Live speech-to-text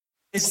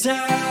It's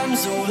time,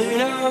 so hold it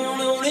on,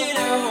 hold it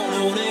on,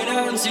 hold it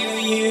on to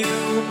you.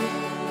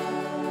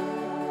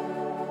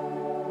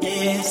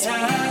 Yeah, it's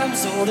time,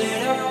 so hold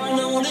it on,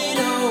 hold it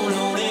on,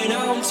 hold it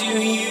on to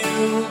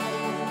you.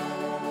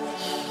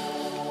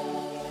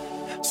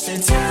 It's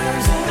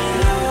time, so hold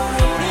it on,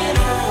 hold it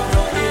on,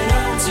 hold it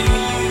on to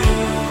you.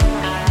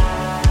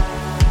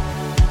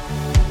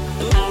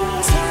 Oh,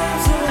 it's time,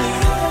 so hold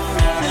it on,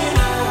 hold it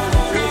on,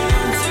 hold it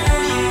on to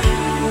you.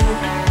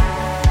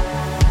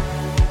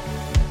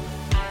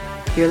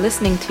 You're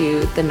listening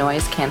to The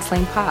Noise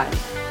Canceling Pod,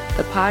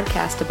 the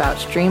podcast about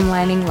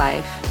streamlining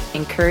life,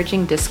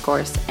 encouraging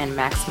discourse, and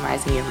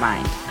maximizing your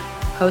mind.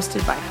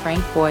 Hosted by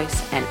Frank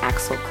Boyce and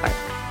Axel Clark.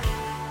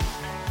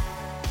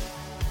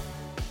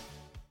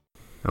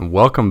 And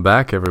welcome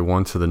back,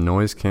 everyone, to the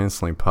Noise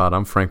Canceling Pod.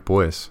 I'm Frank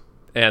Boyce.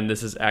 And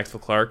this is Axel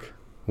Clark.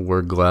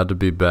 We're glad to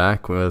be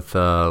back with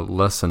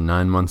less than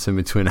 9 months in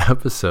between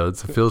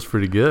episodes. It feels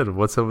pretty good.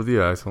 What's up with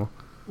you, Axel?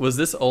 Was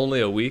this only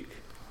a week?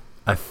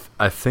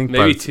 I think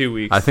maybe 2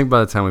 weeks. I think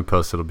by the time we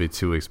post, it'll be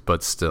 2 weeks,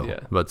 but still. Yeah.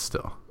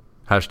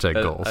 Hashtag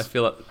goals. I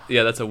feel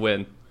that's a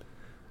win.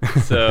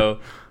 So,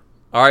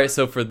 all right.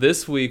 So for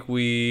this week,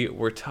 we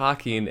were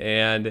talking,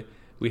 and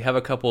we have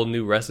a couple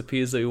new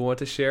recipes that we want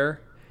to share,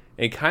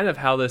 and kind of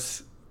how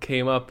this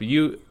came up.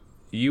 You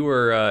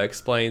were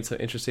explaining some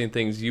interesting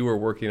things you were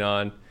working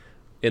on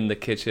in the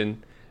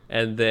kitchen,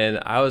 and then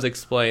I was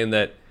explaining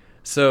that.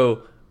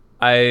 So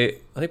I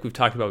think we've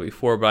talked about it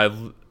before, but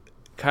I've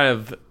kind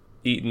of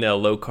eaten a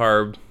low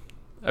carb.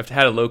 I've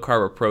had a low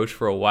carb approach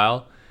for a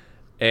while,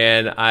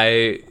 and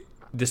I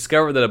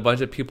discovered that a bunch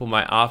of people in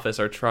my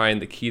office are trying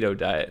the keto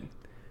diet.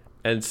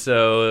 And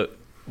so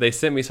they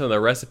sent me some of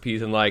the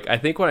recipes, and I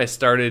think when I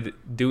started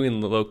doing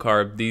the low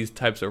carb, these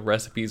types of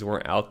recipes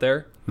weren't out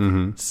there.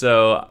 Mm-hmm.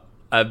 So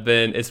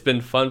it's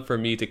been fun for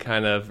me to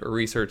kind of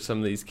research some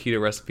of these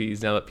keto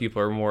recipes now that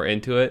people are more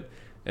into it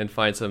and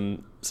find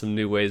some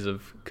new ways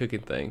of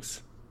cooking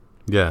things.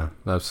 Yeah,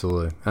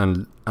 absolutely.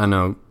 And I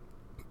know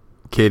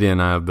Katie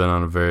and I have been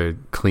on a very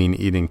clean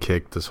eating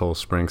kick this whole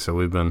spring, so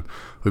we've been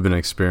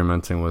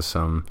experimenting with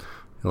some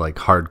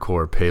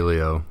hardcore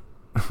paleo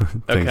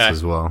things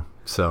as well.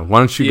 So why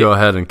don't you go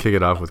ahead and kick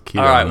it off with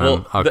keto, all right, and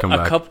then I'll come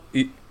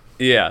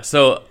back.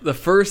 So the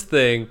first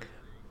thing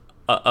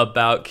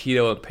about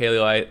keto and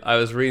paleo, I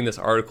was reading this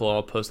article,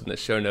 I'll post in the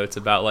show notes,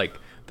 about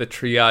the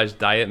triage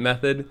diet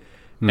method,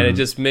 and it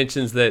just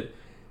mentions that.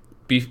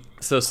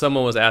 So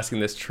someone was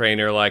asking this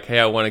trainer, hey,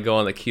 I want to go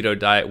on the keto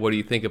diet. What do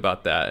you think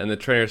about that? And the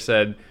trainer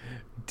said,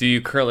 do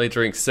you currently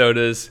drink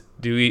sodas?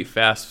 Do you eat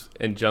fast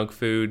and junk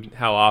food?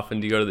 How often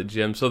do you go to the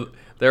gym? So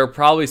there are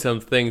probably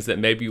some things that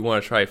maybe you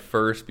want to try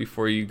first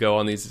before you go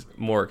on these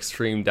more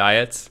extreme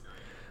diets.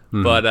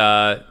 But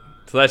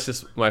so that's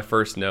just my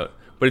first note.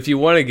 But if you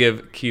want to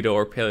give keto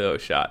or paleo a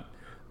shot,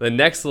 the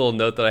next little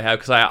note that I have,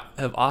 because I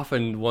have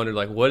often wondered,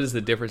 what is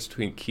the difference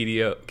between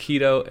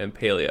keto and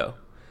paleo?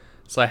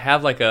 So I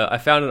have I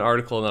found an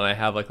article, and then I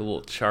have a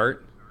little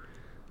chart.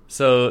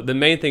 So the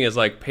main thing is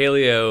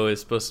paleo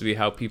is supposed to be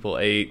how people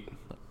ate,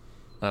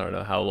 I don't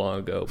know how long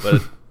ago,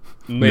 but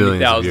maybe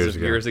thousands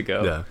of years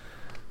ago.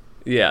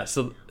 Yeah.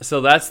 So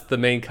that's the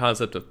main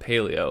concept of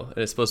paleo, and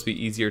it's supposed to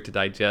be easier to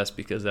digest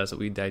because that's what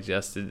we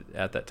digested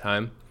at that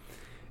time.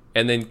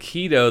 And then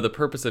keto, the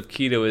purpose of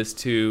keto is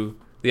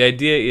the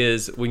idea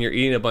is when you're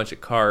eating a bunch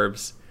of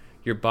carbs,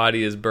 your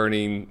body is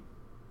burning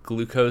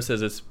glucose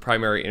as its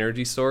primary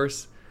energy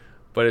source.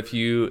 But if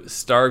you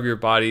starve your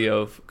body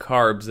of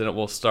carbs, then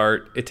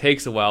it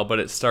takes a while, but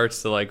it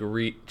starts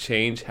to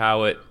change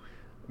how it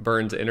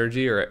burns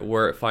energy or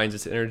where it finds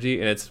its energy,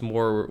 and it's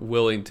more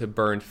willing to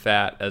burn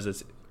fat as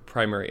its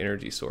primary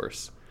energy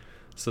source.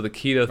 So the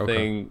keto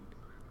thing,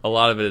 a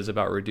lot of it is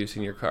about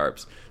reducing your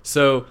carbs.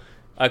 So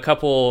a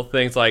couple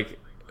things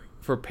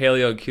for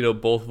paleo and keto,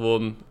 both of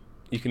them,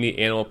 you can eat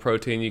animal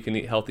protein, you can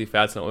eat healthy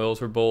fats and oils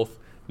for both,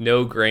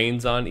 no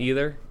grains on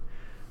either.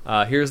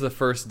 Here's the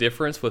first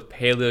difference. With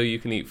paleo, you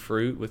can eat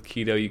fruit. With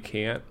keto, you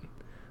can't.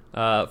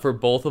 For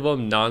both of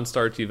them,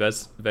 non-starchy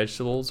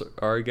vegetables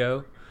are a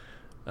go.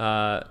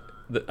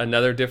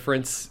 Another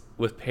difference,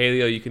 with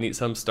paleo, you can eat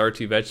some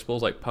starchy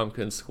vegetables like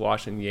pumpkin,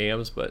 squash, and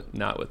yams, but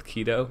not with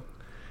keto.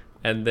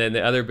 And then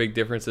the other big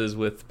difference is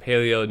with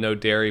paleo, no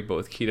dairy, but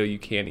with keto, you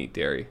can eat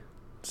dairy.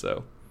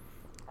 So,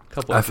 a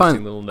couple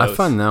interesting little notes. I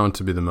find that one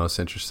to be the most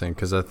interesting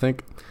because I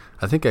think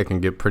I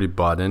can get pretty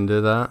bought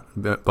into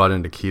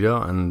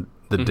keto, and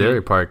the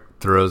dairy part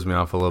throws me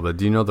off a little bit.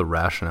 Do you know the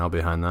rationale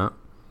behind that?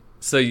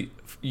 So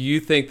you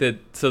think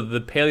that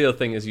the paleo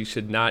thing is you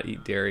should not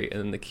eat dairy, and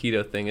then the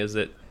keto thing is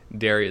that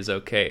dairy is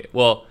okay.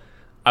 Well,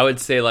 I would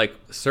say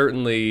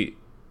certainly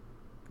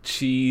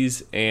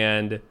cheese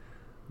and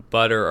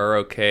butter are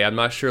okay. I'm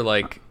not sure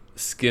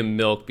skim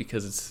milk,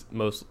 because it's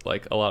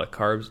a lot of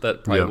carbs.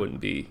 That probably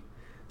wouldn't be.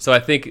 So I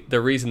think the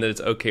reason that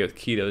it's okay with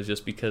keto is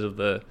just because of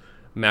the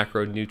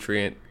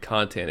macronutrient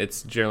content.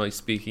 It's generally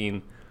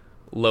speaking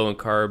low in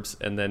carbs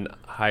and then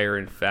higher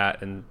in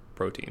fat and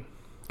protein.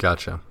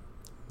 Gotcha.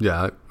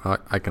 Yeah,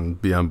 I can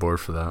be on board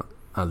for that.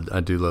 I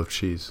do love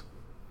cheese.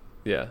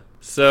 Yeah.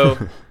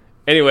 So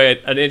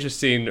Anyway, an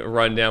interesting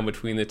rundown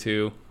between the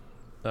two.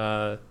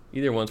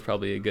 Either one's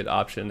probably a good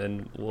option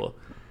and will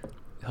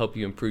help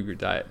you improve your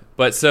diet.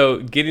 But so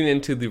getting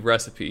into the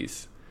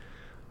recipes.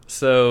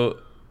 So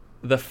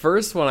the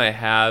first one I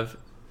have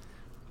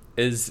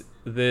is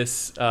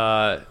this.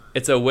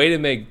 It's a way to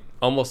make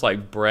almost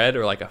like bread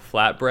or like a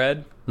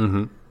flatbread,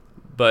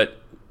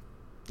 but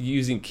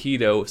using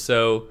keto.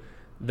 So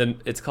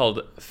it's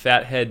called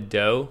fathead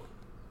dough,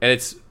 and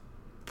it's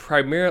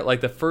primarily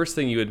like the first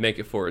thing you would make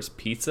it for is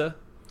pizza.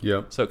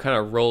 Yep. So it kind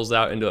of rolls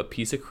out into a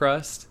pizza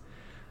crust.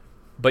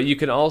 But you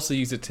can also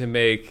use it to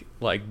make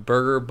like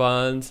burger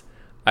buns.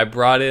 I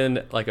brought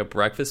in like a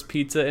breakfast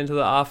pizza into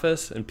the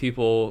office, and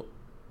people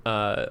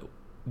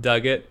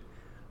dug it.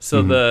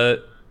 So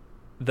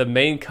the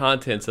main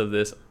contents of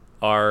this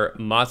are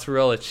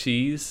mozzarella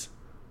cheese,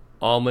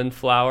 almond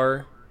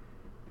flour,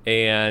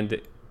 and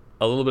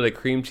a little bit of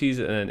cream cheese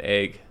and an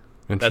egg.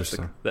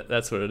 Interesting.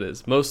 That's what it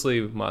is.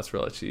 Mostly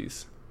mozzarella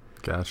cheese.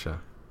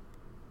 Gotcha.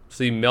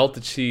 So you melt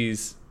the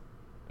cheese,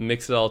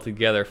 mix it all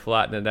together,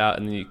 flatten it out,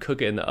 and then you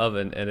cook it in the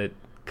oven, and it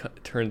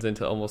turns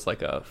into almost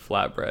like a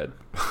flatbread.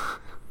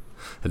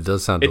 It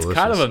does sound delicious. It's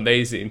kind of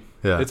amazing.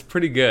 Yeah. It's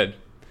pretty good.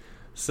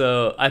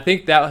 So I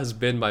think that has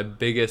been my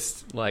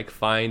biggest like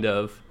find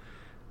of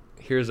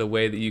here's a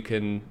way that you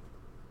can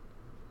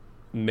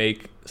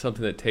make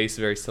something that tastes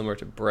very similar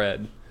to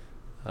bread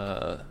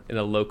in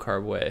a low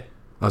carb way.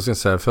 I was gonna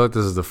say, I feel like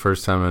this is the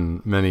first time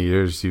in many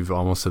years you've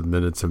almost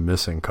admitted to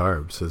missing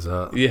carbs. Is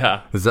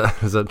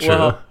that true?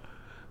 Well,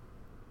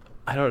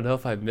 I don't know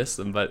if I missed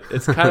them, but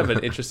it's kind of an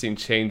interesting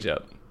change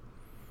up.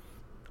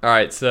 All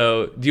right,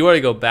 so do you want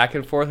to go back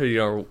and forth, or do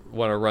you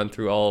want to run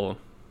through all of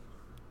them?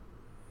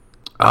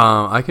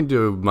 I can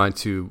do my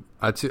two.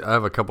 I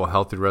have a couple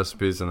healthy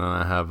recipes, and then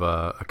I have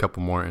a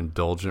couple more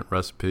indulgent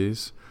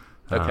recipes.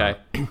 Okay.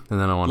 And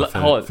then I want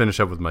to finish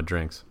up with my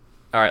drinks.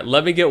 All right,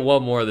 let me get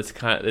one more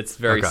that's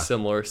very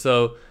similar.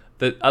 So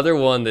the other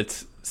one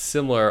that's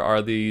similar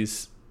are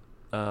these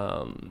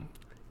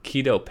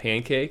keto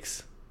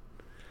pancakes.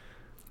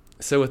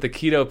 So with the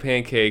keto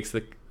pancakes,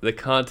 the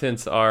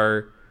contents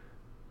are,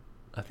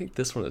 I think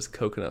this one is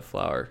coconut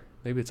flour.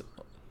 Maybe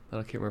I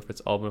can't remember if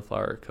it's almond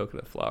flour or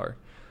coconut flour,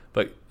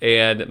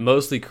 and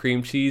mostly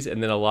cream cheese,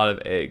 and then a lot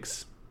of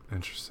eggs.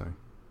 Interesting.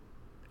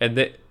 And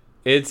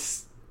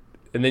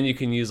then you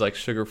can use like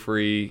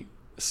sugar-free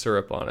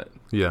syrup on it.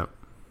 Yeah.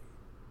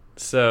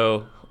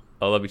 So,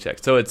 let me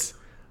check. So it's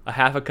a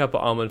half a cup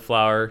of almond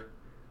flour,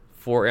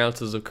 4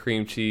 ounces of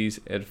cream cheese,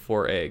 and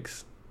 4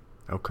 eggs.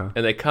 Okay.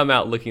 And they come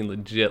out looking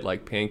legit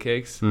like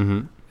pancakes.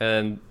 Mm-hmm.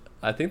 And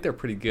I think they're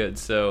pretty good.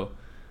 So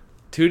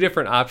 2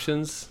 different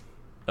options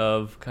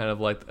of kind of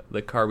like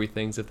the carby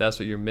things. If that's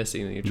what you're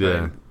missing and you're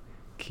trying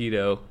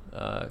keto,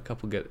 a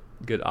couple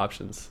good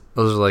options.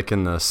 Those are like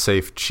in the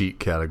safe cheat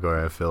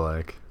category, I feel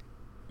like.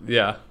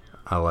 Yeah.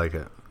 I like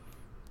it.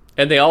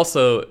 And they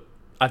also,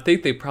 I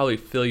think they probably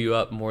fill you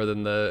up more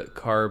than the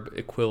carb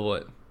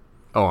equivalent.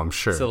 Oh, I'm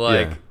sure.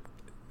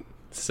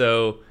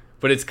 So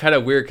but it's kind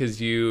of weird because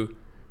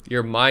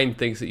your mind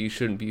thinks that you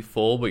shouldn't be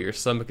full, but your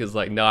stomach is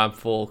like, no, I'm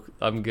full,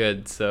 I'm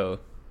good. So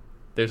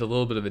there's a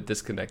little bit of a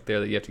disconnect there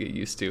that you have to get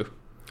used to.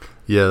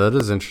 Yeah, that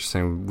is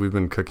interesting. We've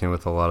been cooking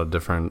with a lot of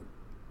different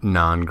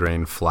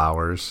non-grain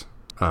flours,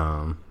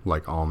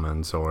 like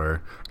almonds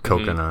or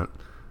coconut.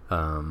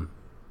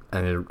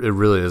 And it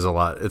really is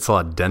it's a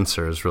lot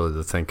denser is really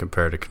the thing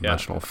compared to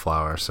conventional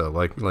flour. So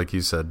like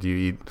you said,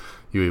 you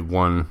eat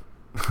one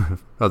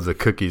of the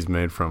cookies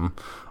made from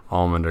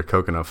almond or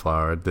coconut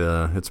flour,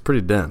 it's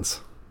pretty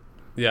dense.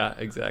 Yeah,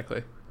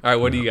 exactly. All right,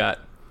 what do you got?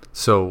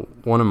 So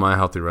one of my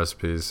healthy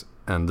recipes,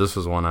 and this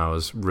was one I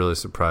was really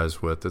surprised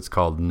with, it's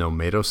called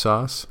no-mato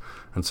sauce.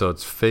 And so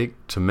it's fake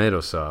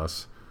tomato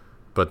sauce,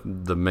 but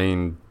the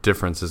main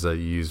difference is that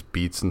you use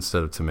beets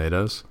instead of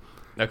tomatoes.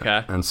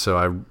 Okay. And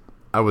so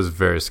I was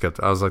very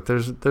skeptical. I was like,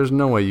 there's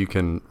no way you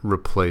can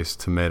replace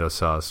tomato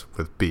sauce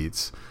with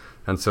beets.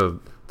 And so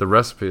the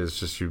recipe is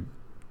just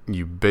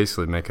you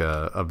basically make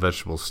a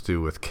vegetable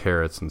stew with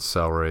carrots and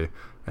celery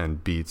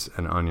and beets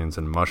and onions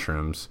and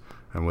mushrooms,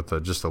 and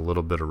with just a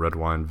little bit of red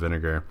wine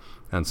vinegar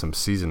and some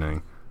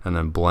seasoning, and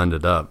then blend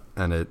it up.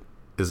 And it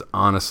is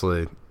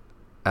honestly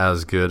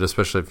as good,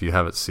 especially if you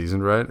have it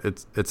seasoned right.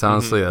 It's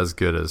honestly as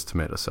good as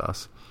tomato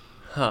sauce.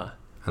 Huh.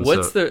 And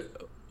what's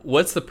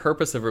the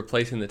purpose of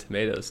replacing the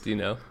tomatoes? Do you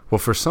know? Well,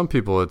 for some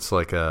people, it's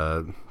like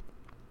a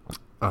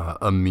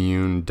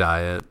immune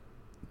diet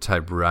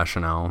type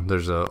rationale.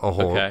 There's a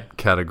whole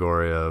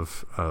category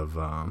of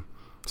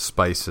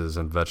spices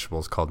and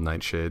vegetables called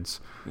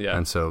nightshades. Yeah.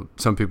 And so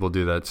some people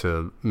do that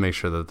to make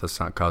sure that that's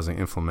not causing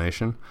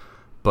inflammation.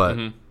 But,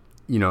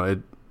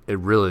 it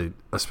really,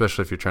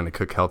 especially if you're trying to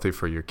cook healthy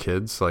for your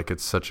kids, like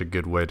it's such a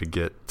good way to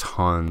get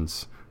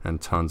tons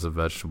and tons of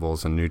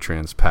vegetables and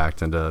nutrients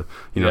packed into,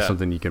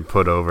 something you can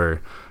put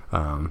over,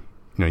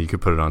 you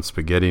could put it on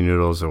spaghetti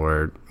noodles,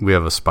 or we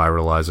have a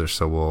spiralizer,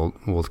 so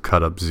we'll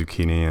cut up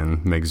zucchini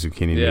and make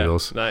zucchini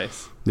noodles.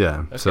 Nice.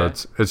 Yeah. Okay. So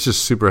it's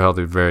just super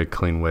healthy, very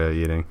clean way of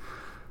eating.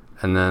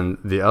 And then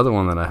the other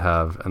one that I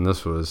have, and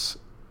this was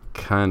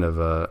kind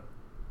of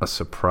a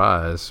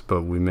surprise,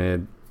 but we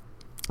made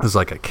it was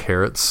like a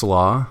carrot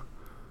slaw,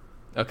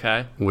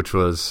 Okay. which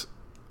was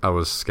I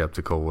was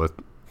skeptical with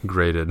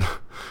grated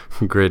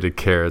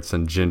carrots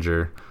and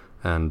ginger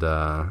and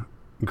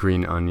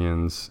green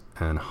onions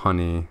and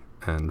honey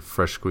and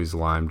fresh squeezed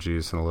lime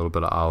juice and a little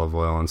bit of olive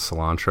oil and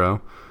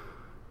cilantro.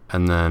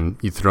 And then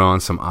you throw on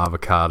some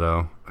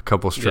avocado, a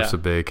couple strips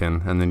of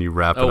bacon, and then you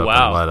wrap it up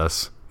in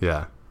lettuce.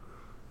 Yeah.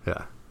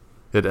 Yeah.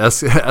 It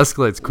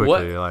escalates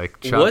quickly.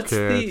 Like chopped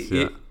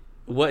carrots.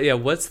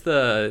 What's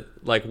the,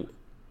 like,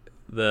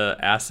 the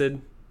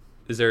acid?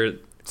 Is there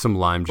some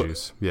lime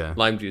juice? Yeah.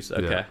 Lime juice.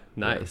 Okay. Yeah.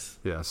 Nice.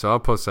 Yeah. So I'll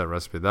post that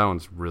recipe. That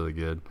one's really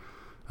good.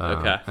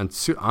 Okay. And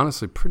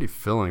honestly, pretty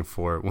filling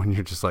for it when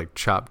you're just like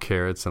chopped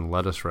carrots and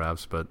lettuce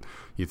wraps, but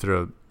you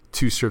throw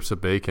 2 strips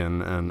of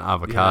bacon and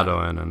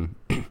avocado in, and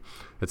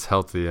it's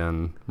healthy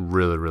and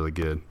really, really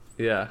good.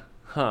 Yeah.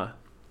 Huh.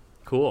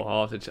 Cool.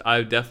 I'll have to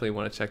I definitely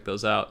want to check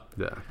those out.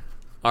 Yeah.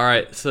 All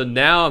right. So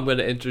now I'm going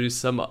to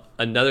introduce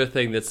another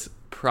thing that's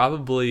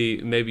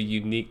probably maybe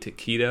unique to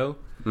keto.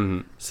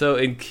 Mm-hmm. So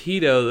in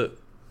keto,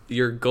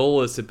 your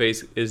goal is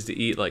to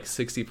eat like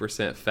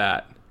 60%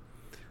 fat.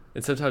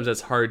 And sometimes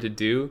that's hard to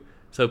do.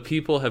 So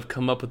people have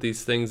come up with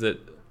these things that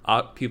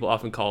people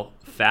often call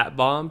fat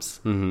bombs.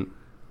 Mm-hmm.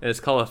 And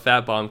it's called a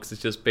fat bomb because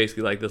it's just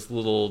basically like this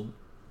little,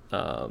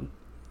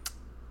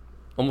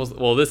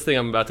 this thing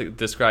I'm about to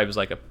describe is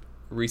like a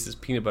Reese's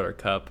peanut butter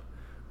cup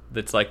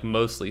that's like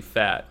mostly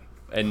fat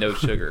and no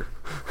sugar.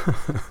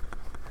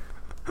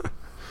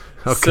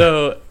 Okay.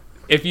 So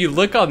if you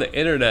look on the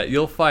internet,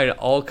 you'll find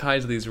all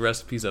kinds of these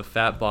recipes of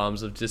fat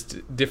bombs of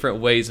just different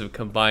ways of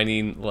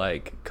combining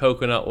like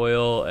coconut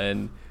oil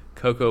and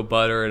cocoa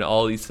butter and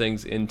all these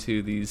things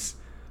into these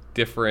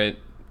different,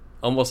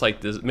 almost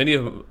like this. Many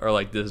of them are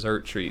like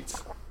dessert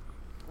treats.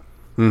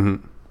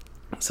 Mm-hmm.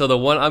 So the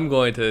one I'm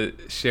going to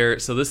share,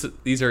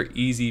 these are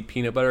easy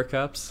peanut butter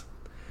cups,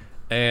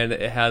 and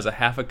it has a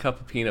half a cup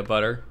of peanut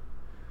butter,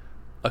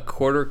 a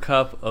quarter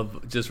cup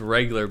of just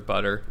regular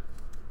butter,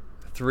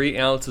 3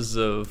 ounces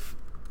of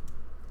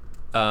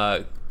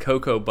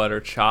cocoa butter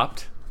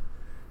chopped,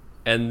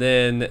 and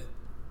then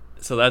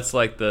so that's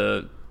like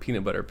the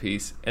peanut butter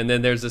piece, and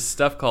then there's this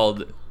stuff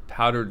called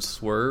powdered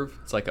swerve.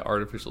 It's like an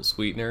artificial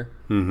sweetener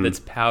that's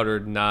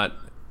powdered, not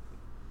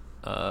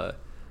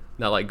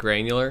like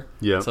granular.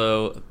 Yeah.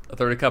 So a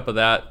third cup of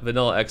that,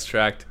 vanilla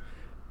extract,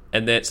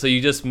 and then so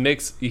you just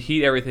you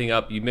heat everything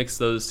up, you mix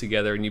those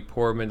together, and you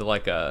pour them into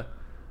like a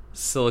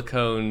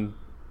silicone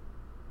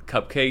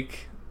cupcake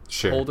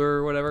holder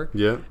or whatever.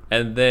 Yeah.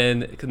 And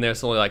then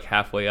there's only like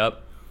halfway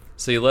up.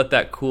 So you let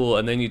that cool,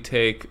 and then you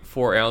take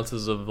 4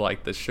 ounces of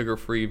like the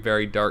sugar-free,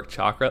 very dark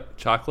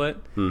chocolate,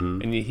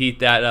 and you heat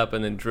that up,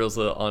 and then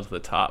drizzle it onto the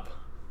top,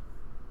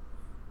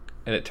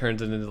 and it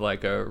turns it into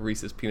like a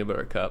Reese's peanut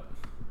butter cup.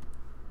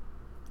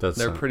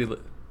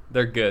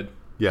 They're good.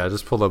 Yeah, I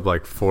just pulled up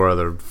like 4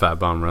 other fat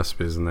bomb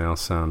recipes, and they all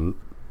sound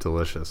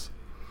delicious.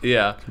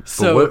 Yeah. But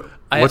So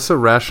what's the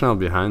rationale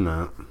behind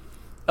that?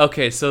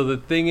 Okay, so the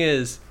thing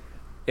is,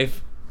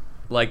 if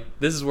like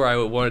this is where I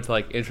wanted to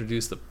like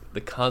introduce the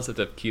concept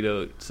of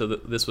keto, so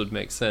that this would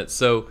make sense.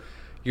 So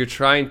you're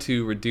trying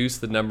to reduce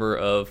the number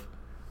of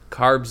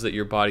carbs that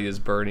your body is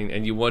burning,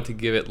 and you want to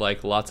give it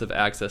like lots of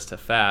access to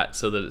fat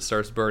so that it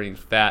starts burning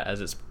fat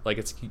as it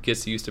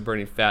gets used to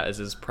burning fat as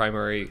its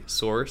primary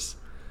source.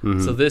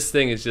 So this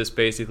thing is just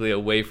basically a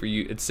way for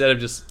you, instead of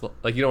just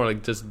like, you don't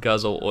want to just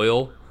guzzle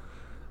oil,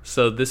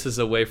 so this is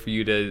a way for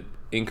you to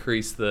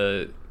increase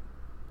the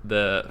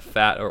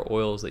fat or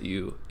oils that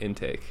you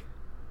intake.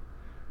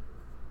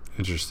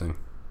 Interesting.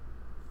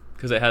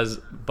 Because it has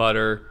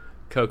butter,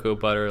 cocoa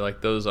butter,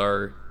 like those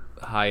are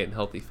high in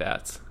healthy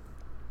fats.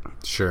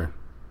 Sure.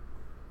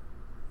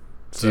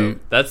 So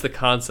that's the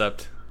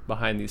concept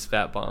behind these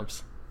fat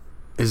bombs.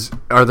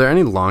 Are there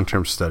any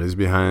long-term studies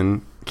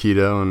behind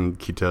keto and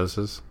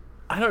ketosis?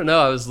 I don't know.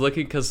 I was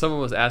looking because someone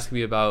was asking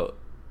me about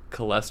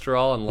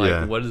cholesterol and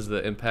like what is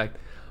the impact.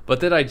 But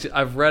then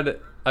I've read.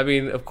 I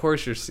mean, of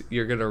course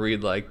you're gonna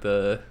read like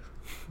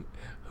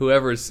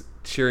whoever's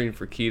cheering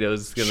for keto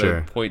is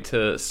gonna point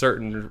to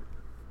certain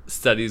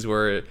studies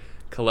where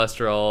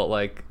cholesterol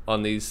like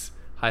on these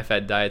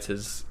high-fat diets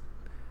is.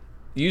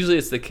 Usually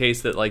it's the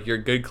case that like your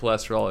good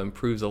cholesterol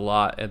improves a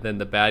lot, and then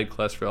the bad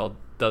cholesterol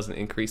doesn't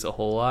increase a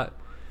whole lot.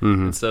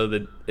 And so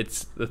the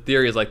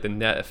theory is like the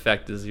net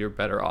effect is you're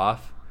better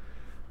off.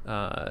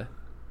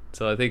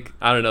 So I think,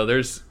 I don't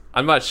know,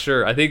 I'm not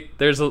sure. I think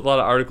there's a lot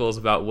of articles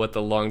about what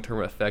the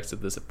long-term effects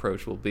of this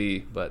approach will be,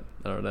 but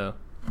I don't know.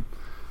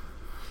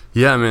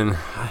 Yeah, I mean,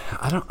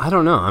 I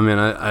don't know. I mean,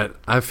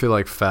 I feel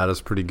like fat is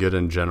pretty good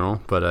in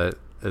general, but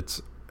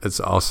it's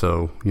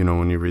also, you know,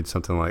 when you read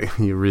something like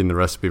you're reading the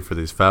recipe for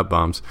these fat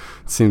bombs,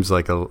 it seems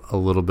like a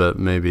little bit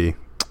maybe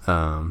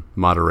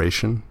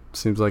moderation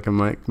seems like it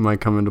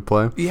might come into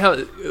play.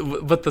 Yeah,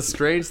 but the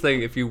strange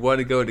thing, if you want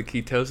to go into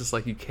ketosis,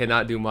 like you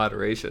cannot do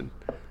moderation,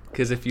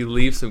 because if you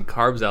leave some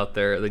carbs out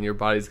there, then your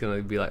body's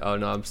gonna be like, oh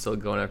no, I'm still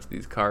going after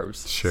these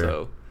carbs. Sure.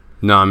 So,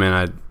 no, I mean,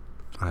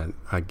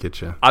 I get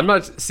you. I'm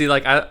not. See,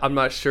 like I'm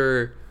not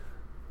sure.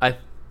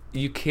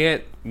 you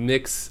can't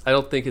mix. I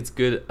don't think it's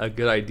a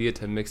good idea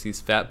to mix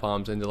these fat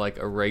bombs into like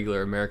a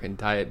regular American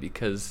diet,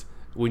 because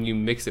when you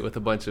mix it with a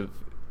bunch of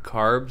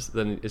carbs,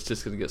 then it's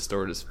just going to get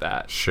stored as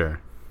fat.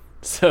 Sure.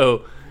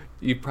 So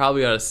you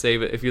probably ought to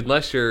save it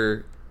unless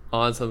you're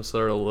on some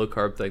sort of low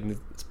carb thing.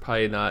 It's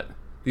probably not.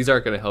 These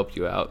aren't going to help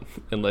you out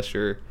unless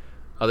you're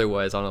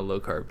otherwise on a low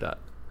carb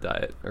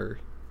diet, or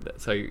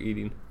that's how you're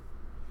eating.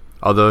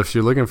 Although if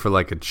you're looking for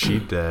like a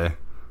cheat day,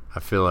 I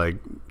feel like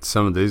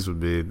some of these would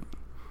be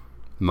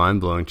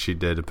mind-blowing cheat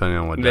day depending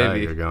on what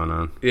diet you're going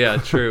on. Yeah,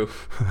 true.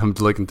 I'm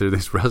looking through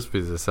these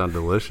recipes that sound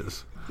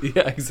delicious.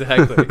 Yeah,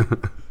 exactly.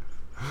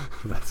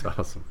 That's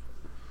awesome.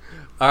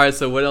 All right,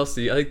 so what else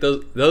do you? I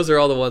think those are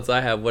all the ones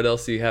I have. What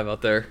else do you have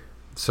out there?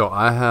 So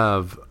I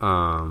have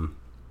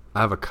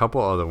a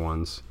couple other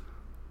ones.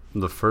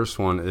 The first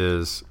one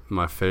is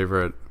my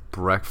favorite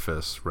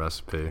breakfast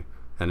recipe,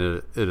 and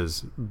it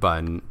is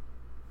by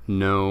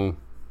no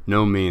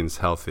means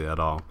healthy at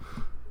all.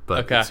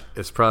 But okay.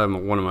 It's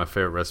probably one of my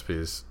favorite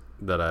recipes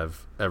that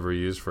I've ever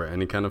used for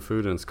any kind of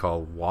food, and it's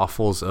called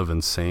Waffles of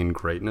Insane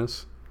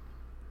Greatness.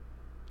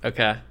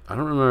 Okay. I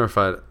don't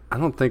remember I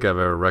don't think I've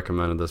ever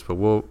recommended this, but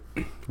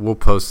we'll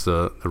post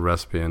the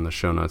recipe in the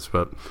show notes.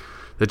 But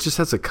it just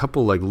has a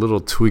couple like little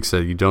tweaks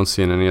that you don't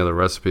see in any other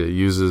recipe. It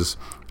uses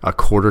a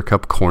 1/4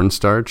 cup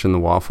cornstarch in the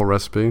waffle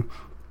recipe,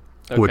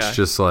 which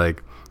just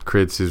like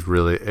creates these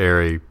really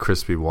airy,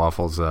 crispy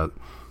waffles that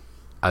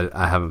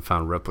I haven't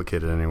found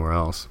replicated anywhere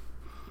else.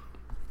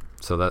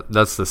 So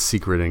that's the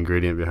secret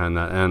ingredient behind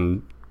that,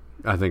 and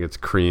I think it's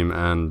cream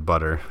and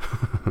butter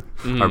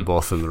are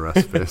both in the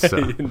recipe. So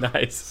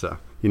nice. So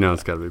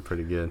it's got to be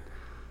pretty good.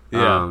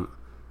 Yeah.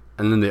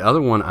 And then the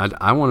other one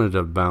I wanted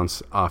to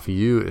bounce off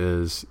you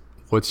is,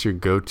 what's your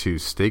go-to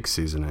steak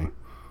seasoning?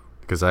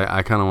 Because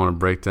I kind of want to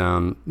break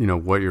down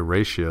what your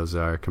ratios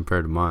are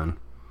compared to mine.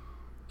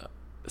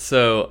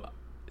 So,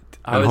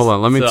 hold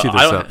on, let me tee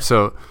this up.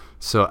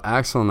 So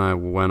Axel and I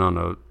went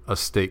on a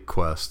steak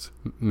quest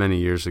many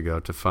years ago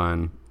to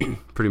find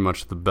pretty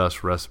much the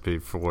best recipe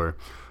for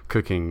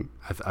cooking.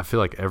 I feel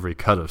like every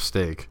cut of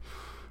steak,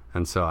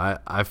 and so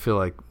I feel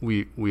like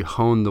we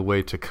honed the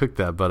way to cook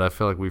that, but I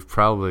feel like we've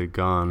probably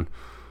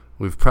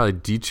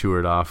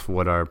detoured off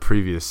what our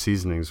previous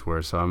seasonings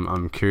were. So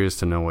I'm curious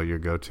to know what your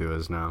go-to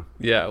is now.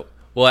 Yeah,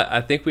 well, I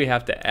think we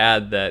have to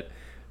add that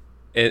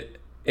in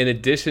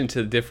addition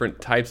to different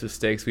types of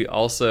steaks, we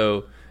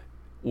also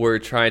were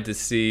trying to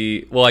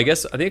see. Well, I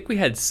think we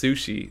had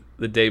sushi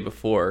the day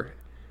before,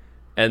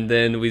 and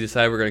then we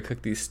decided we're going to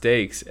cook these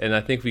steaks. And I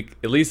think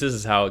at least this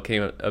is how it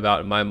came about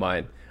in my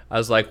mind. I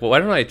was like, well, why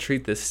don't I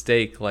treat this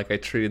steak like I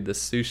treated the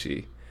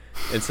sushi?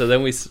 And so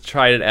then we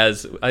tried it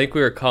as, I think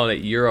we were calling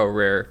it Euro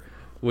Rare,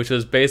 which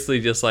was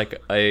basically just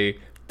like a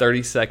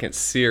 30-second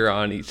sear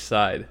on each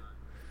side.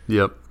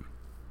 Yep.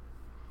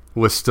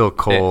 With still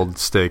cold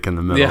steak in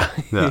the middle.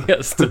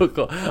 Yeah, still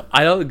cold.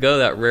 I don't go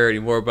that rare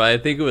anymore, but I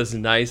think it was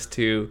nice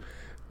to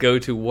go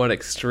to one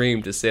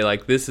extreme to say,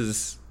 like, this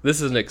is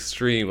an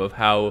extreme of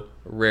how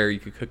rare you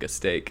could cook a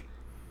steak.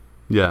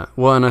 Yeah,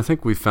 well, and I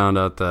think we found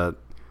out that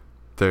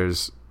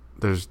there's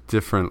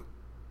different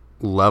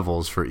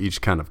levels for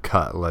each kind of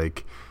cut.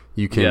 Like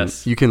you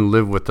can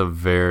live with a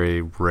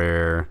very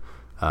rare,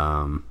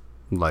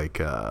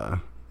 like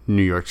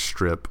New York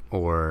strip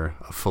or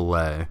a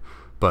fillet.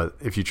 But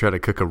if you try to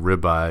cook a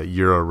ribeye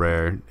Euro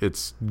Rare,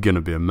 it's going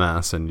to be a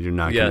mess, and you're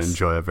not going to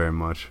enjoy it very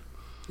much.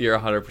 You're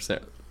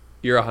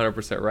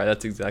 100% right.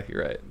 That's exactly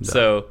right. Yeah.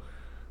 So,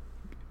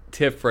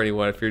 tip for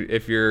anyone: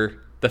 if you're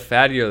the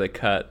fattier the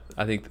cut,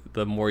 I think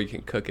the more you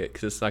can cook it,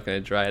 because it's not going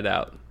to dry it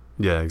out.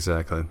 Yeah,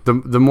 exactly.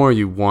 The more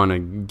you want to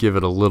give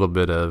it a little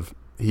bit of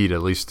heat,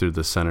 at least through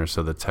the center,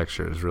 so the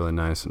texture is really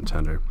nice and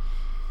tender.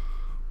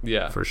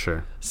 Yeah, for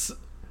sure.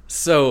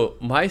 So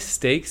my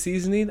steak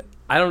seasoning,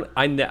 I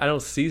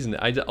don't season it.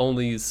 I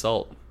only use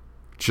salt.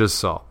 Just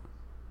salt.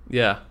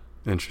 Yeah.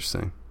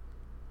 Interesting.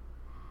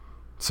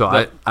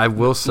 So I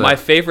will say my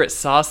favorite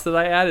sauce that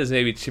I add is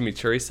maybe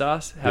chimichurri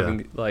sauce.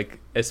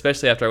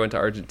 Especially after I went to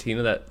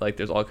Argentina, that like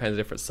there's all kinds of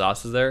different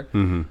sauces there.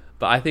 Mm-hmm.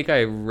 But I think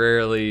I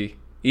rarely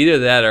either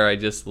that or I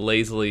just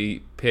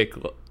lazily pick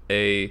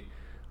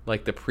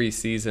the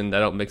pre-seasoned. I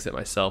don't mix it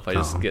myself. I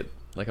just get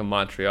like a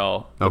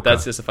Montreal. But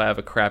that's just if I have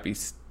a crappy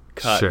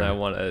cut and I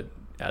want to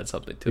add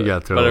something to it. You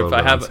got to throw a little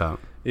bit on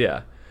top.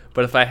 Yeah.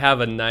 But if I have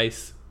a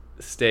nice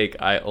steak,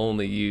 I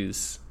only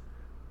use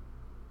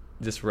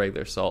just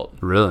regular salt.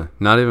 Really?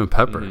 Not even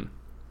pepper? Mm-hmm.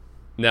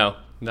 No,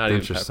 not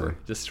even pepper.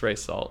 Just straight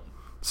salt.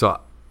 So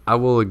I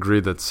will agree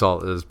that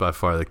salt is by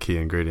far the key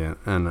ingredient.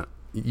 And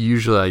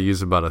usually I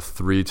use about a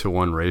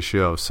 3-to-1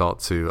 ratio of salt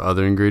to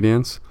other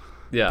ingredients.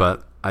 Yeah.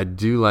 But I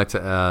do like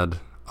to add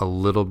a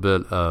little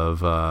bit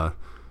of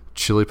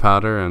chili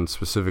powder, and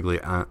specifically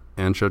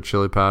ancho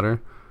chili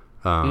powder.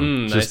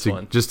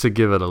 Just to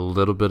give it a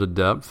little bit of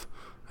depth,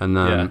 and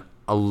then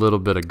a little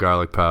bit of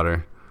garlic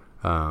powder.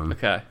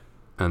 Okay.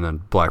 And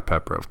then black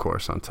pepper, of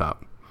course, on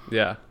top.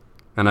 Yeah.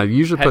 And I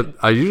usually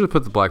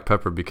put the black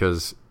pepper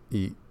because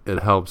it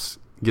helps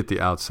get the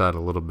outside a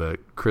little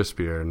bit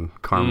crispier and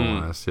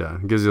caramelized. Yeah,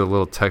 it gives you a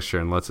little texture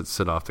and lets it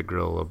sit off the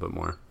grill a little bit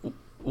more.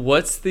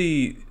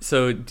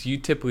 So do you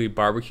typically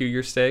barbecue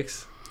your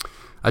steaks?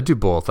 I do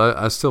both.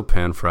 I still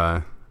pan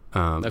fry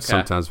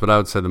sometimes, but I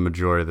would say the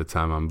majority of the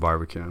time I'm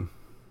barbecuing.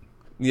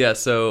 Yeah,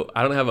 so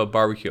I don't have a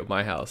barbecue at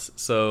my house.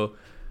 So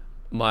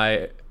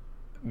my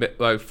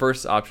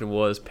first option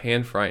was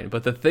pan frying.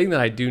 But the thing that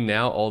I do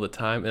now all the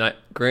time, and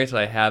granted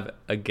I have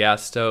a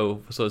gas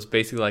stove, so it's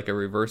basically like a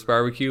reverse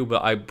barbecue,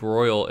 but I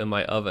broil in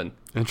my oven.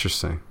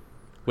 Interesting.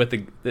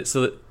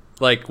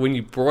 Like when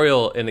you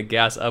broil in a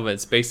gas oven,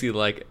 it's basically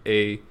like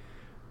a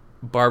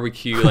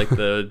barbecue, like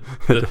the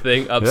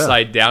thing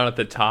upside down at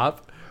the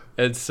top.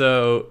 And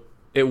so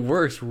it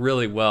works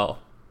really well.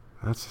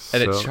 And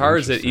it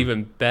chars it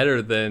even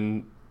better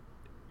than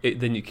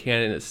you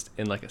can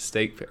in like a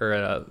steak or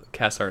a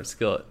cast iron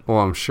skillet. Well,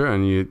 I'm sure,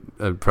 and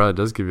it probably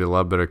does give you a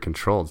lot better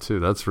control too.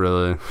 That's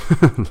really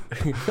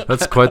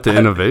that's quite the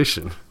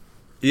innovation.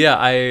 Yeah,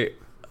 I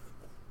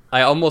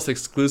almost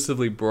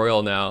exclusively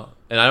broil now,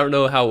 and I don't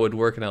know how it would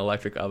work in an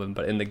electric oven,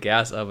 but in the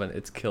gas oven,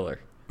 it's killer.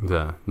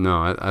 Yeah,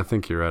 no, I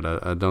think you're right.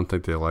 I don't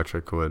think the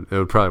electric would. It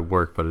would probably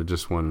work, but it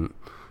just wouldn't.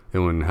 It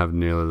wouldn't have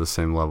nearly the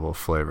same level of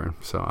flavor.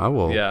 So I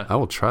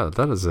will try that.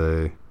 That is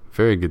a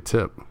very good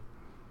tip.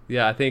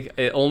 Yeah, I think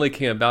it only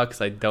came about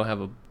because I don't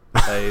have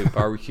a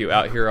barbecue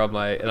out here and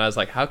I was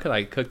like, how can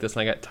I cook this?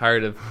 And I got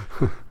tired of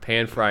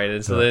pan frying.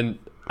 And so then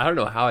I don't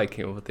know how I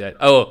came up with the idea.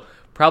 Oh,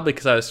 probably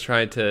because I was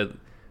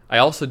I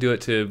also do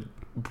it to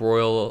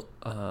broil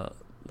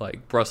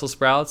like Brussels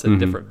sprouts and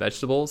different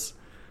vegetables.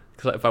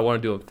 Because if I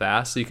want to do them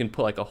fast, so you can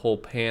put like a whole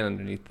pan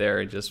underneath there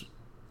and just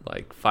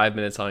like 5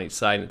 minutes on each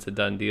side and it's a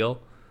done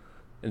deal.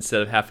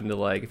 Instead of having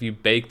to if you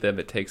bake them,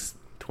 it takes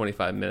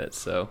 25 minutes.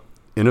 So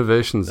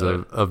innovations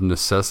of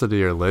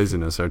necessity or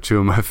laziness are two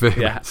of my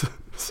favorites. Yeah,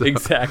 so.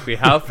 Exactly.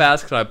 How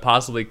fast can I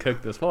possibly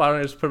cook this? Well, why don't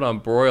I just put it on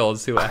broil and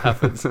see what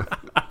happens?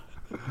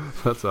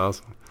 That's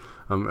awesome.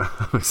 I'm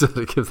excited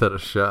to give that a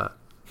shot.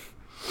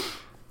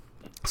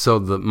 So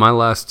my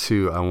last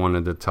two, I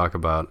wanted to talk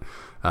about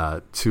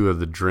two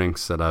of the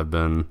drinks that I've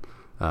been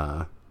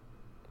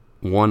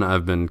one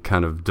I've been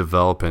kind of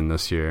developing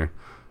this year,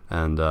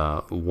 and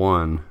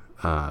one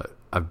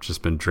I've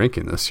just been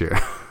drinking this year.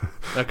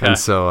 Okay. And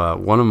so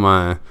one of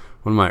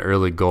my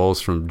early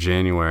goals from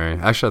January,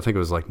 actually I think it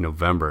was like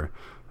November,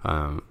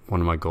 one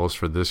of my goals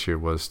for this year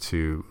was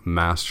to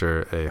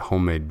master a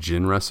homemade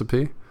gin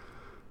recipe.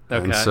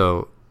 Okay. And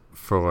so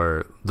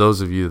for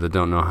those of you that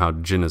don't know how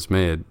gin is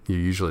made, you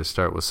usually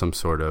start with some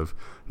sort of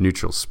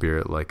neutral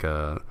spirit like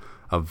a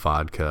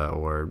vodka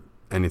or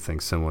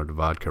anything similar to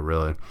vodka,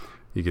 really.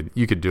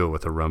 You could do it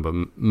with a rum, but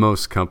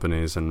most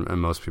companies and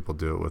most people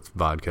do it with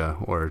vodka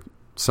or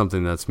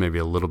something that's maybe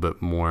a little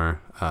bit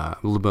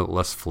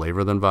less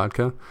flavor than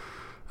vodka.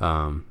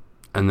 And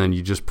then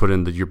you just put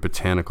in your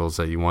botanicals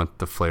that you want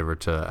the flavor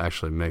to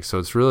actually make. So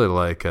it's really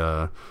like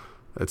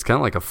it's kind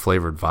of like a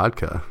flavored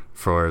vodka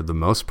for the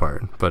most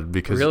part. But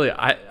because really,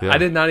 I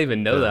did not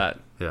even know that.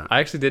 Yeah,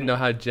 I actually didn't know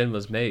how gin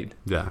was made.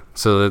 Yeah,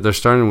 so they're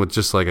starting with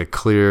just like a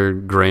clear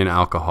grain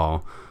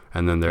alcohol.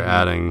 And then they're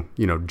adding,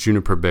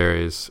 juniper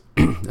berries,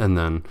 and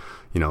then,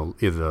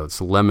 either it's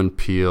lemon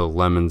peel,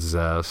 lemon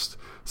zest.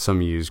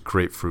 Some use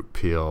grapefruit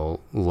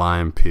peel,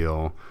 lime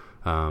peel,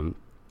 and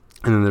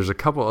then there's a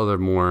couple other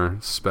more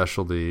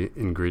specialty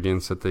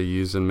ingredients that they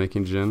use in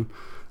making gin.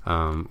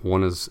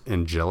 One is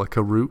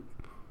angelica root,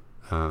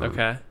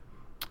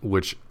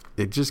 which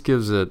it just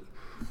gives it.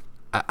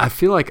 I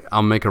feel like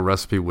I'll make a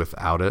recipe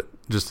without it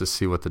just to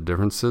see what the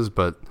difference is,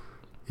 but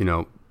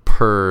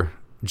per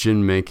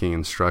gin making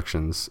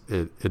instructions,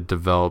 it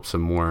develops a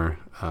more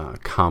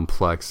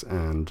complex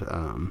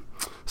and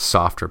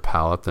softer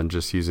palate than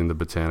just using the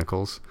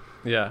botanicals.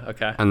 Yeah,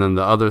 okay. And then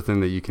the other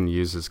thing that you can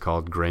use is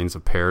called Grains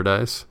of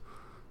Paradise.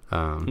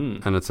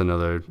 And it's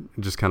another,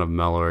 just kind of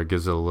mellower, it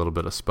gives it a little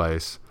bit of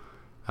spice.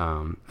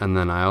 And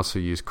then I also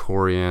use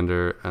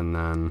coriander, and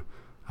then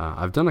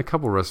I've done a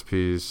couple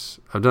recipes.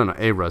 I've done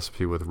a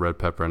recipe with red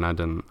pepper, and I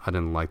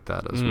didn't like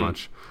that as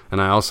much.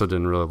 And I also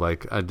didn't really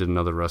like. I did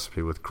another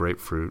recipe with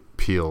grapefruit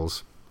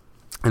peels,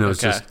 and it was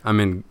just. I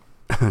mean,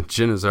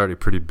 gin is already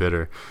pretty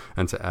bitter,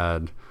 and to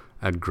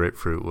add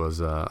grapefruit was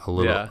a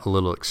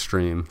little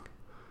extreme.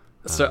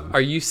 So,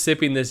 are you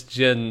sipping this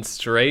gin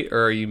straight,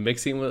 or are you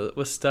mixing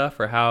with stuff,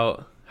 or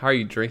how are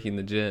you drinking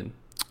the gin?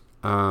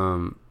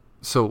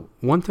 So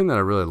one thing that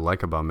I really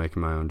like about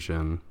making my own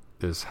gin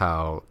is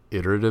how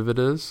iterative it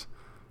is.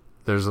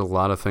 There's a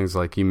lot of things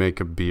like you make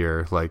a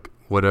beer, like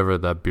whatever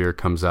that beer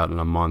comes out in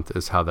a month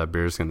is how that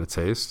beer is going to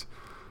taste.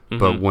 Mm-hmm.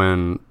 But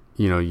when,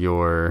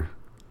 you're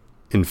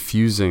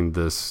infusing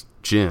this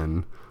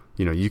gin,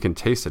 you can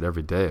taste it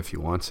every day if you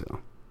want to.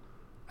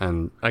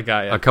 And I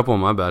got you. A couple of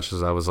my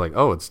batches, I was like,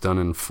 oh, it's done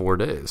in 4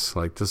 days.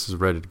 Like, this is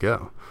ready to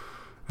go.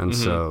 And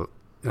so,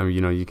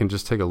 you can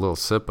just take a little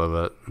sip of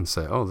it and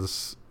say, oh,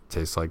 this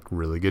tastes like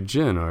really good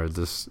gin, or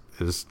this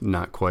is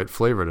not quite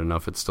flavored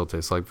enough, it still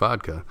tastes like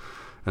vodka.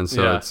 And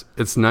so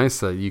it's nice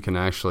that you can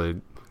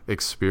actually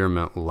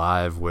experiment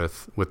live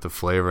with the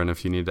flavor. And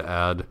if you need to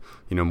add,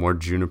 more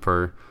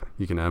juniper,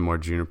 you can add more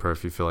juniper.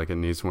 If you feel like it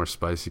needs more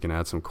spice, you can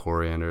add some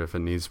coriander. If it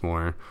needs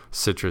more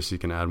citrus, you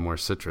can add more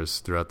citrus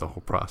throughout the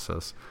whole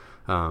process.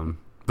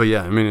 But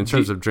yeah, I mean, in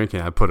terms of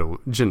drinking, I put a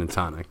gin and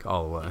tonic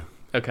all the way.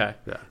 Okay.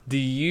 Yeah. Do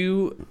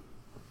you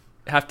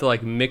have to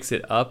like mix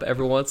it up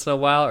every once in a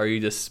while, or you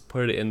just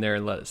put it in there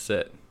and let it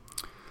sit?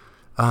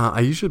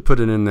 I usually put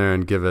it in there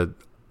and give it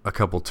a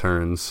couple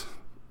turns,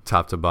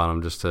 top to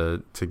bottom, just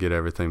to get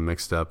everything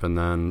mixed up, and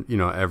then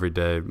every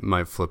day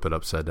might flip it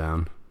upside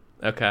down.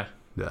 Okay.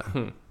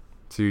 Yeah.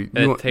 So you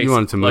want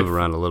it to move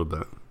around a little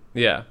bit.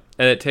 Yeah,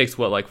 and it takes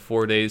what, like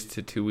 4 days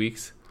to 2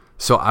 weeks?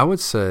 So I would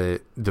say,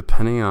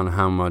 depending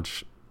on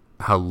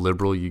how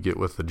liberal you get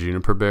with the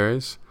juniper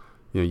berries,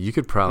 you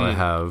could probably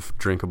have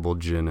drinkable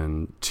gin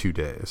in 2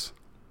 days.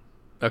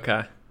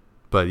 Okay.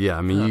 But yeah,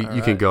 I mean,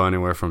 you can right. go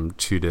anywhere from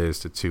 2 days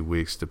to 2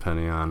 weeks,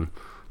 depending on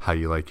how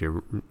you like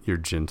your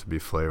gin to be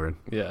flavored.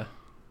 Yeah.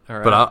 All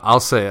right. But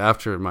I'll say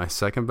after my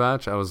second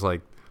batch, I was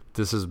like,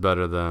 this is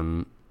better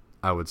than,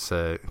 I would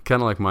say,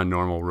 kind of like my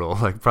normal rule,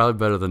 like probably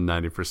better than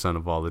 90%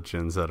 of all the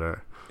gins that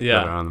are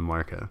on the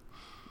market.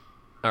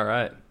 All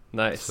right.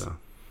 Nice. So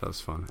that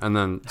was fun. And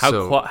then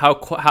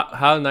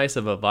how nice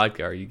of a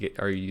vodka are you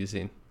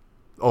using?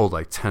 Oh,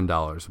 like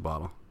 $10 a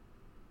bottle.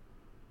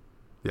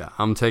 Yeah,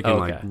 I'm taking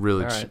like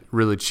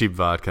really cheap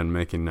vodka and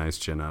making nice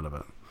gin out of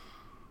it.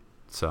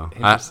 So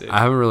I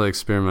haven't really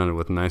experimented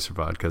with nicer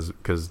vodkas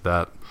because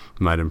that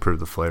might improve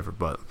the flavor,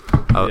 but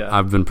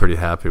I've been pretty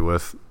happy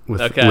with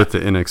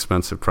the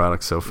inexpensive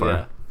product so far.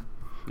 Yeah.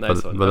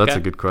 Nice one. But that's a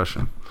good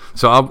question.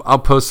 So I'll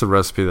post the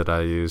recipe that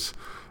I use,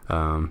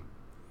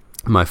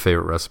 my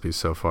favorite recipes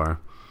so far,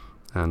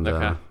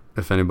 and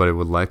if anybody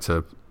would like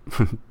to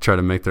try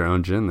to make their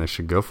own gin, they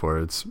should go for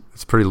it.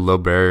 It's pretty low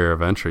barrier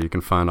of entry. You can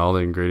find all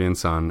the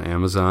ingredients on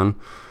Amazon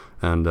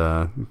and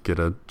get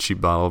a cheap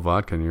bottle of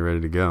vodka and you're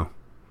ready to go.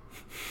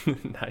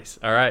 Nice.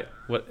 All right.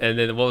 And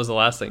then what was the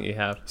last thing you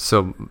have?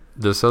 So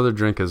this other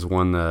drink is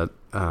one that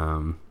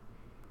I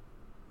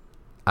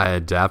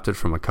adapted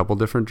from a couple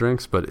different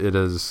drinks, but it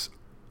is,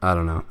 I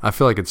don't know, I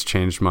feel like it's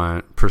changed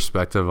my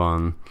perspective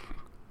on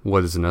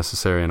what is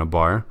necessary in a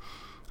bar.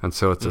 And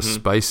so it's a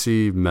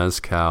spicy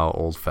mezcal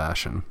old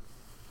fashioned.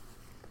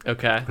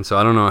 Okay. And so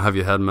I don't know, have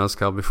you had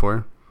mezcal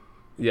before?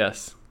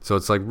 Yes. So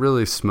it's like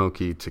really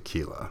smoky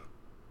tequila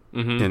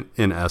in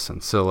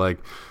essence. So like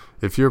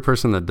if you're a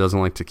person that doesn't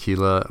like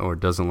tequila or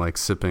doesn't like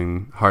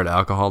sipping hard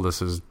alcohol, this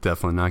is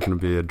definitely not going to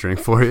be a drink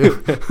for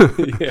you.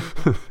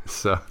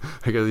 So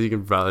I guess you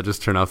can probably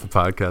just turn off the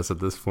podcast at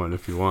this point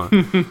if you want.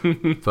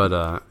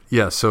 But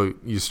so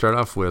you start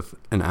off with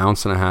 1.5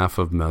 ounces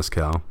of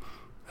mezcal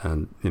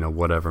and,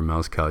 whatever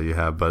mezcal you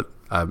have, but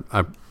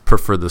I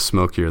prefer the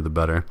smokier the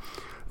better.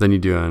 Then you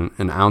do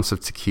an ounce of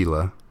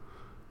tequila,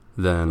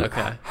 then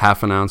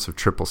half an ounce of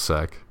triple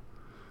sec,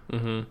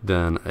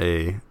 then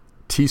a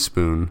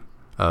teaspoon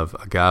of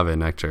agave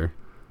nectar,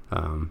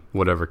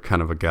 whatever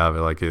kind of agave,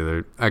 like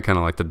I kind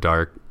of like the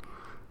dark,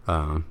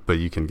 but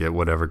you can get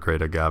whatever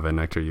grade agave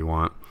nectar you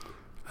want.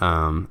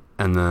 And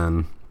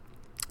then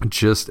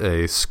just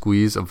a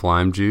squeeze of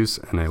lime juice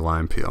and a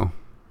lime peel,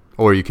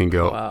 or you can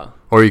go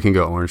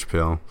orange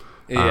peel.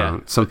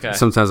 Yeah.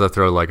 Sometimes I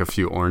throw like a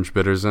few orange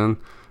bitters in,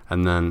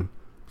 and then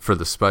for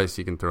the spice,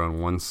 you can throw in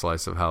 1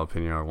 slice of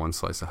jalapeno or 1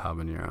 slice of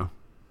habanero.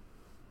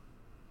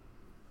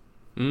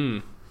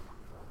 And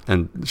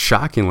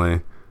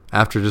shockingly,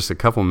 after just a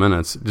couple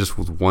minutes, just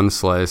with 1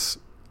 slice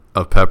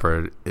of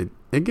pepper,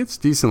 it gets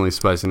decently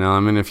spicy. Now, I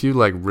mean, if you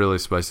like really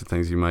spicy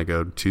things, you might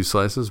go 2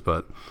 slices,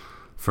 but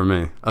for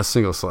me, a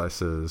single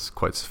slice is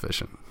quite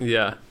sufficient.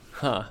 Yeah.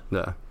 Huh.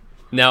 Yeah.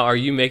 Now, are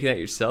you making that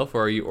yourself,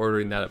 or are you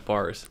ordering that at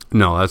bars?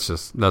 No,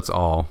 that's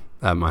all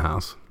at my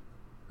house.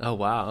 Oh,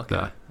 wow. Okay.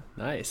 Yeah.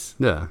 Nice.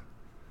 Yeah.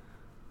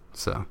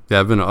 So, yeah,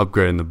 I've been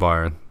upgrading the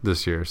bar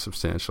this year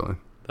substantially.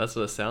 That's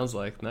what it sounds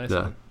like. Nice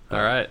Yeah. one.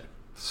 All right.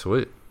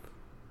 Sweet.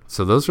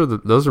 So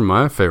those are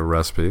my favorite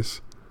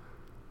recipes.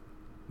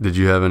 Did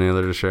you have any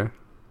other to share?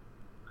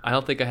 I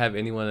don't think I have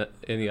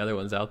any other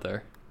ones out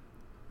there.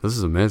 This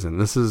is amazing.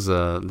 This is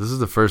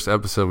the first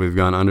episode we've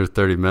gone under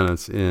 30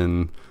 minutes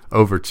in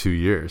over 2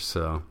 years.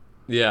 So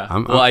yeah.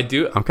 I'm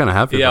kind of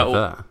happy about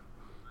that.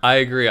 I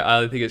agree.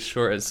 I think it's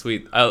short and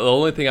sweet. The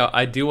only thing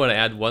I do want to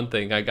add one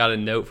thing. I got a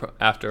note from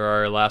after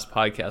our last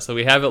podcast, so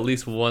we have at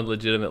least one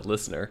legitimate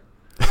listener.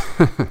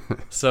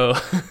 So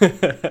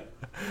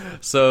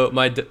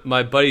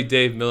my buddy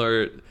Dave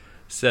Miller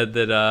said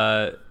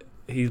that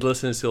he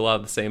listens to a lot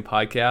of the same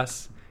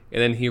podcasts,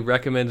 and then he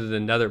recommended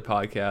another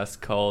podcast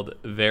called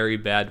Very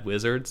Bad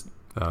Wizards.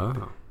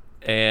 Oh.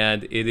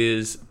 And it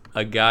is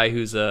a guy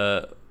who's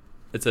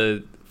it's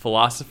a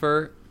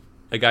philosopher,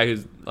 a guy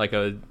who's like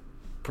a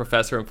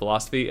professor in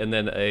philosophy, and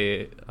then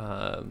I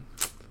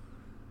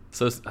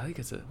think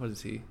it's what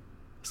is he?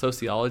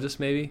 Sociologist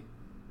maybe?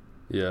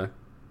 Yeah.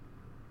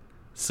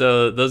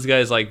 So those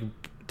guys like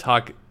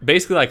talk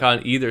basically like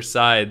on either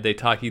side. They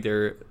talk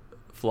either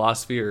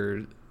philosophy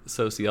or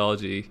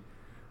sociology,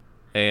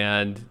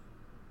 and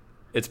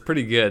it's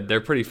pretty good. They're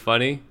pretty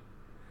funny,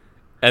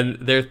 And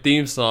their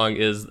theme song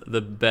is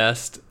the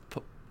best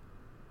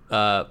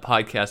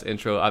podcast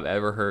intro I've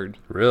ever heard.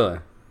 Really?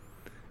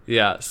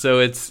 Yeah, so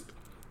it's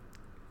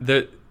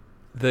the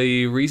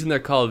reason they're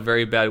called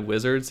Very Bad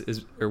Wizards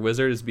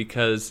is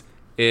because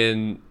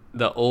in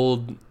the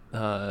old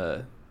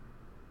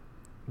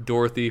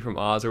Dorothy from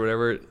Oz or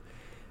whatever,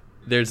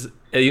 there's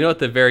at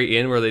the very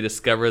end where they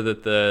discover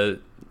that the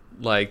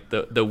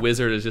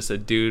wizard is just a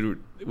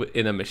dude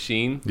in a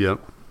machine. Yep.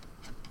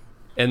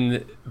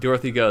 And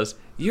Dorothy goes,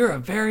 "You're a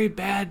very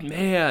bad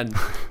man."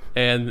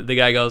 And the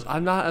guy goes,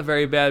 "I'm not a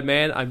very bad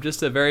man. I'm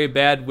just a very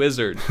bad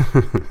wizard."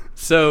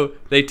 So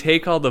they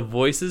take all the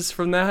voices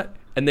from that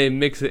and they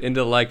mix it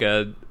into like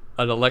an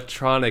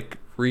electronic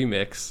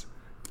remix.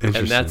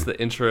 And that's the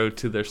intro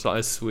to their song.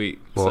 It's sweet.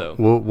 Well, So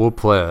we'll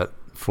play it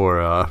for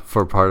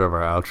part of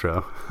our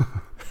outro.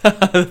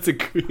 that's a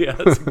great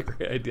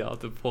idea. I'll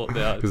have to pull it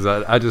down. Because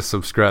I just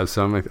subscribed,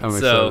 so I'm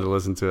excited to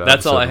listen to it.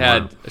 That's all I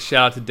had. A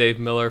shout out to Dave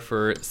Miller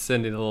for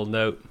sending a little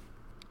note.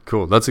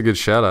 Cool. That's a good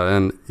shout out.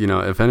 And,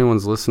 if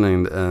anyone's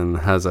listening and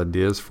has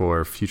ideas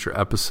for future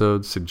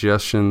episodes,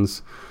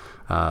 suggestions,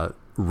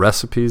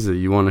 recipes that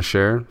you want to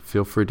share,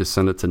 feel free to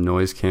send it to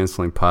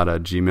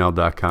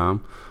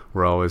noisecancellingpod@gmail.com.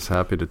 We're always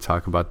happy to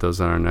talk about those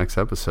on our next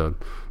episode.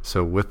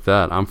 So with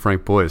that, I'm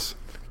Frank Boyce.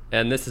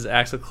 And this is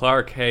Axel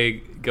Clark.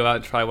 Hey, go out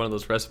and try one of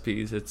those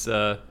recipes. It's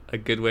a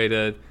good way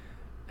to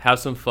have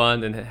some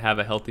fun and have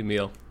a healthy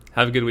meal.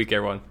 Have a good week,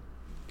 everyone.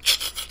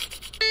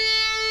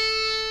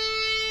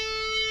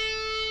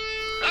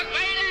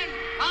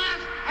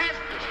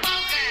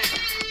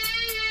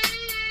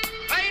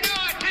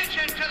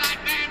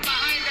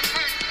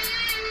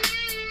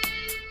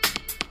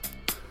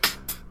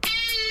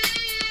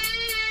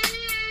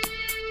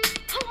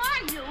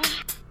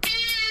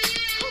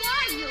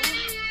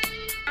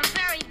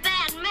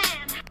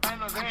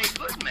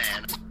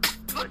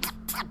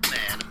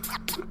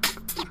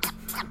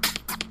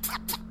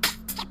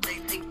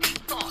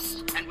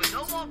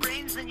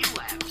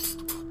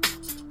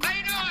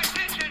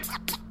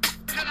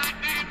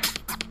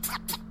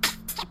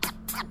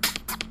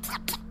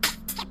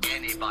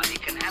 Anybody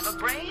can have a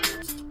brain.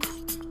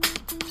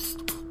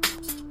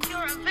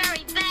 You're a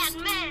very bad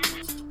man.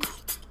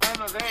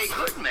 I'm a very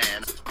good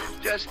man.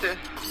 Just a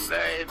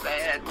very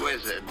bad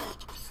wizard.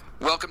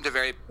 Welcome to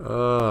very...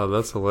 Oh,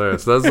 that's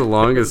hilarious. That's the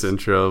longest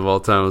intro of all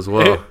time as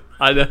well.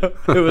 I know.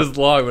 It was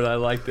long, but I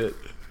liked it.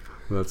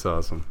 That's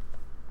awesome.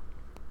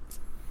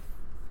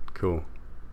 Cool.